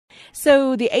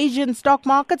So the Asian stock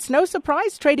markets, no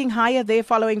surprise, trading higher there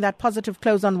following that positive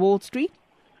close on Wall Street.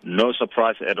 No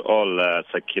surprise at all,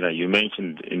 Sakina. You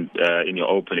mentioned in your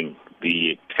opening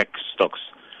the tech stocks.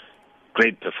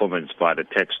 Great performance by the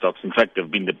tech stocks. In fact,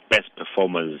 they've been the best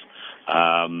performers,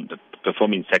 the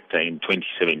performing sector in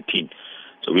 2017.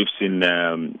 So we've seen,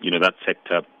 that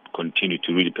sector continue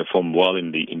to really perform well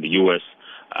in the U.S.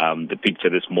 The picture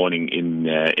this morning in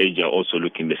Asia also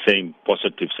looking the same,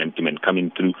 positive sentiment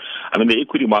coming through. I mean, the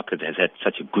equity market has had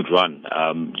such a good run,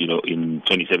 in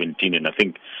 2017, and I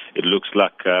think it looks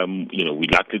like, we're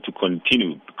likely to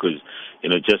continue because,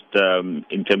 just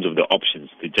in terms of the options,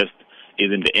 there just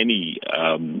isn't any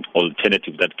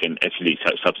alternative that can actually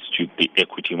substitute the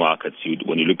equity markets.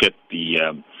 When you look at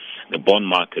the bond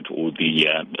market or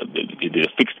the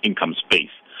fixed income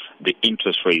space, the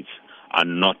interest rates are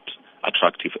not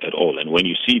attractive at all. And when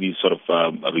you see these sort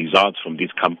of results from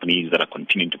these companies that are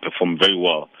continuing to perform very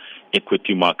well,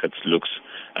 equity markets looks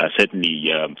certainly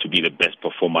to be the best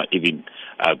performer even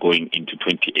going into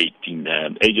 2018.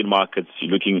 Asian markets,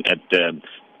 you're looking at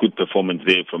good performance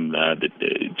there from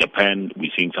Japan.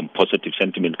 We're seeing some positive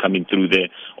sentiment coming through there.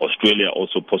 Australia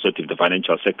also positive. The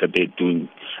financial sector, they're doing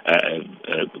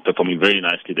performing very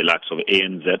nicely. The likes of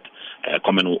ANZ,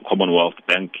 Commonwealth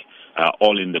Bank,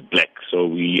 all in the black. So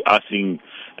we are seeing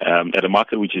at a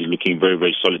market which is looking very,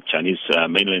 very solid. Chinese,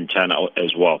 mainland China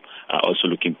as well, also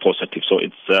looking positive. So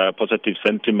it's positive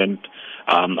sentiment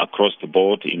across the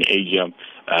board in Asia.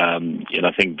 And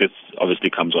I think this obviously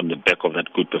comes on the back of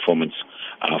that good performance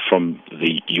from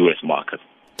the U.S. market.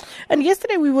 And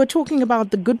yesterday we were talking about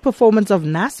the good performance of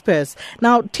Naspers.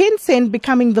 Now, Tencent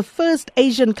becoming the first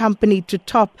Asian company to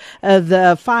top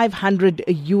the 500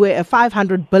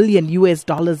 billion US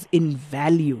dollars in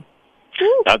value.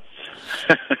 That's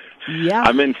yeah.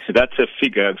 I mean, that's a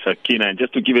figure, Sakina. And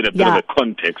just to give it a bit of a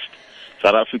context,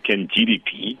 South African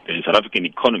GDP, the South African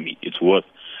economy, it's worth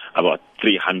about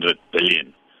 300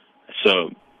 billion.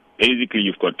 So basically,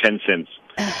 you've got Tencent.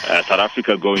 South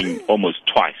Africa going almost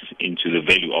twice into the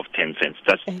value of 10 cents.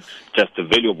 That's just the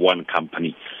value of one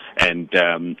company. And,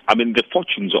 the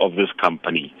fortunes of this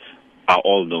company are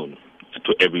all known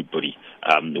to everybody.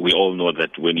 We all know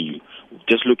that when you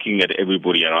just looking at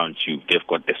everybody around you, they've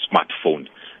got their smartphone.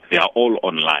 They are all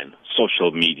online,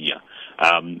 social media.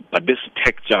 But this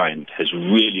tech giant has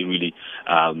really, really,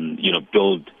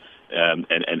 built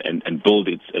and build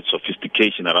its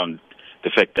sophistication around the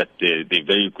fact that they're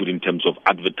very good in terms of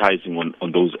advertising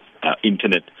on those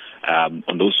internet,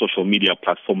 on those social media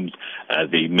platforms.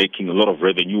 They're making a lot of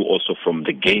revenue also from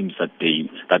the games that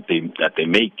they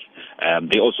make.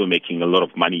 They're also making a lot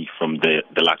of money from the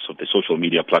likes of the social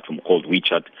media platform called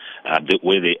WeChat,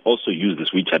 where they also use this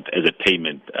WeChat as a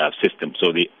payment system.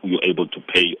 So you're able to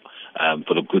pay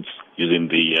for the goods using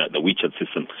the WeChat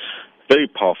system. Very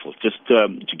powerful. Just to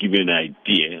give you an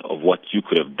idea of what you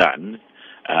could have done.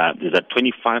 There's a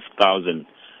 25,000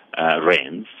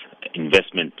 rands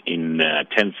investment in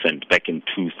Tencent back in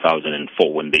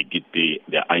 2004 when they did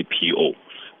their IPO.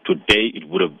 Today, it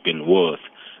would have been worth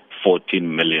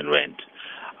 14 million rand.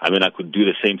 I mean, I could do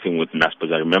the same thing with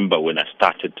Naspers. I remember when I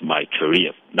started my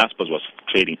career, Naspers was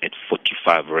trading at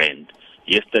 45 rand.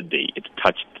 Yesterday, it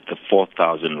touched the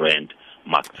 4,000 rand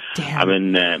mark. Damn. I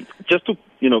mean, just to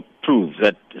prove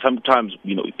that sometimes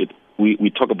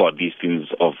we talk about these things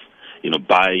of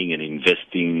buying and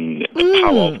investing, the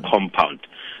power of compound.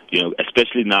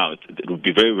 Especially now, it would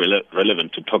be very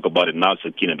relevant to talk about it now,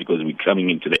 Sakina, because we're coming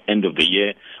into the end of the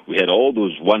year. We had all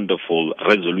those wonderful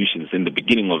resolutions in the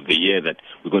beginning of the year that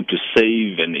we're going to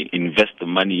save and invest the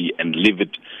money and leave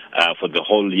it for the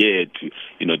whole year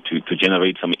to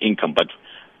generate some income. But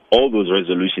all those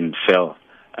resolutions fell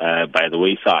by the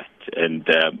wayside, and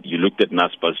you looked at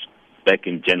Naspers back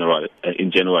in January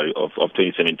of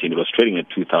 2017, it was trading at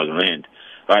 2,000 rand.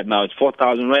 Right now, it's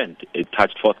 4,000 rand. It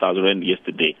touched 4,000 rand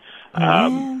yesterday.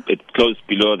 It closed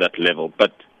below that level.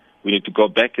 But we need to go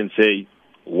back and say,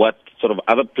 what sort of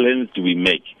other plans do we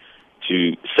make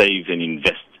to save and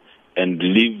invest and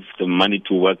leave the money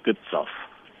to work itself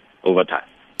over time?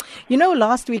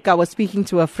 Last week I was speaking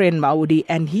to a friend, Maudi,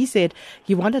 and he said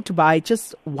he wanted to buy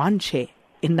just one share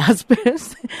in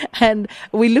Naspers, and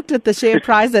we looked at the share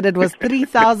price and it was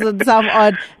 3,000 some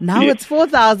odd. Now it's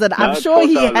 4,000. I'm sure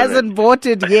he hasn't bought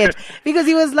it yet because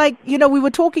he was like, we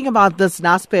were talking about this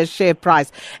Naspers share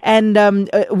price, and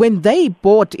when they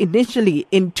bought initially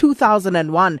in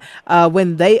 2001,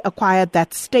 when they acquired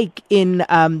that stake in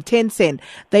Tencent,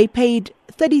 they paid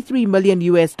 33 million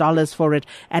US dollars for it,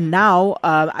 and now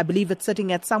I believe it's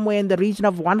sitting at somewhere in the region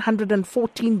of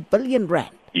 114 billion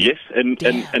rand. Yes, and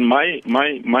my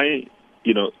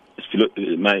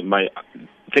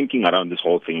thinking around this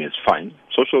whole thing is fine.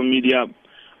 Social media,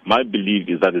 my belief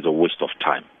is that is a waste of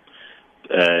time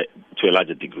to a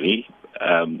larger degree.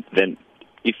 Then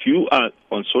if you are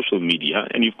on social media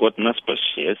and you've got Naspers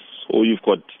shares or you've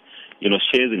got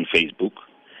shares in Facebook,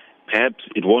 perhaps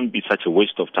it won't be such a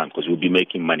waste of time because you'll be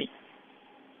making money.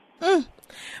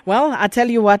 Well, I tell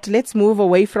you what, let's move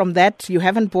away from that. You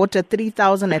haven't bought at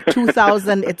 3,000, at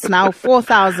 2,000. It's now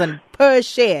 4,000 per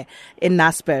share in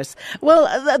Naspers. Well,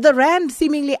 the Rand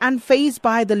seemingly unfazed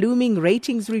by the looming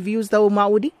ratings reviews, though,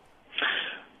 Maudi?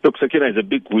 Look, Sakina, it's a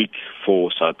big week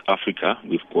for South Africa.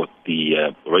 We've got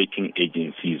the rating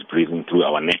agencies breathing through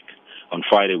our neck. On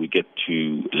Friday, we get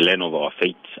to learn of our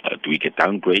fate. Do we get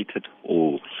downgraded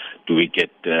or do we get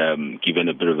given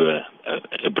a bit of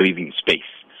a breathing space?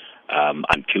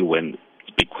 Until when? It's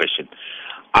a big question.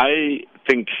 I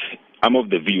think I'm of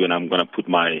the view, and I'm going to put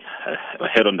my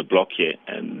head on the block here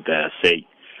and say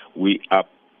we are,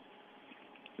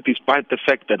 despite the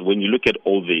fact that when you look at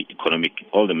all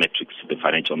the metrics, the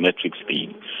financial metrics,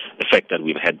 the fact that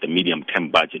we've had the medium-term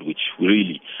budget, which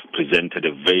really presented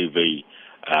a very, very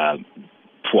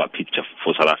poor picture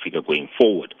for South Africa going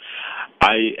forward,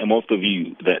 I am of the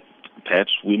view that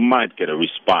perhaps we might get a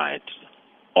respite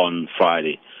on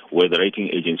Friday, where the rating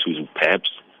agencies will perhaps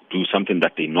do something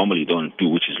that they normally don't do,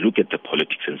 which is look at the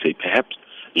politics and say, perhaps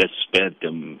let's spare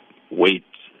them, wait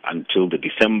until the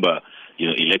December,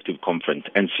 elective conference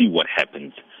and see what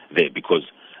happens there. Because,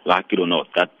 like it or not,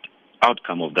 that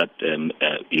outcome of that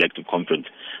elective conference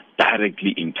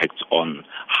directly impacts on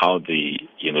how the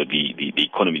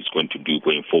economy is going to do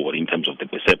going forward in terms of the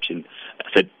perception. I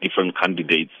said different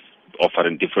candidates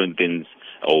offering different things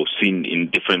or seen in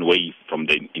different ways from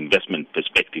the investment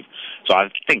perspective. So I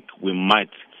think we might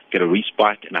get a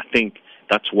respite, and I think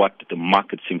that's what the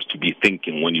market seems to be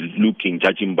thinking when you're looking,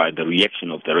 judging by the reaction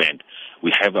of the Rand.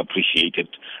 We have appreciated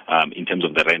in terms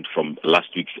of the Rand from last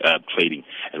week's trading,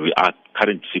 and we are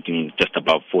currently sitting just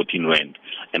above 14 Rand.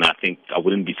 And I think I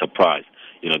wouldn't be surprised,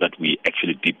 that we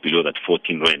actually dip below that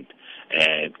 14 Rand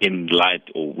in light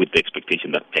or with the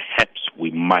expectation that perhaps we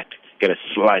might get a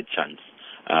slight chance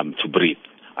to breathe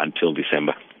until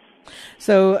December.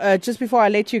 So just before I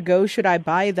let you go, should I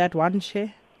buy that one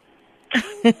share?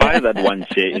 Buy that one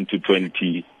share into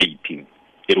 2018.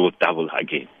 It will double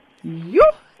again.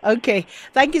 Okay.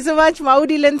 Thank you so much,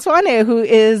 Maudi Lenswane, who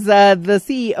is the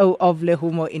CEO of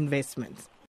Lehumo Investments.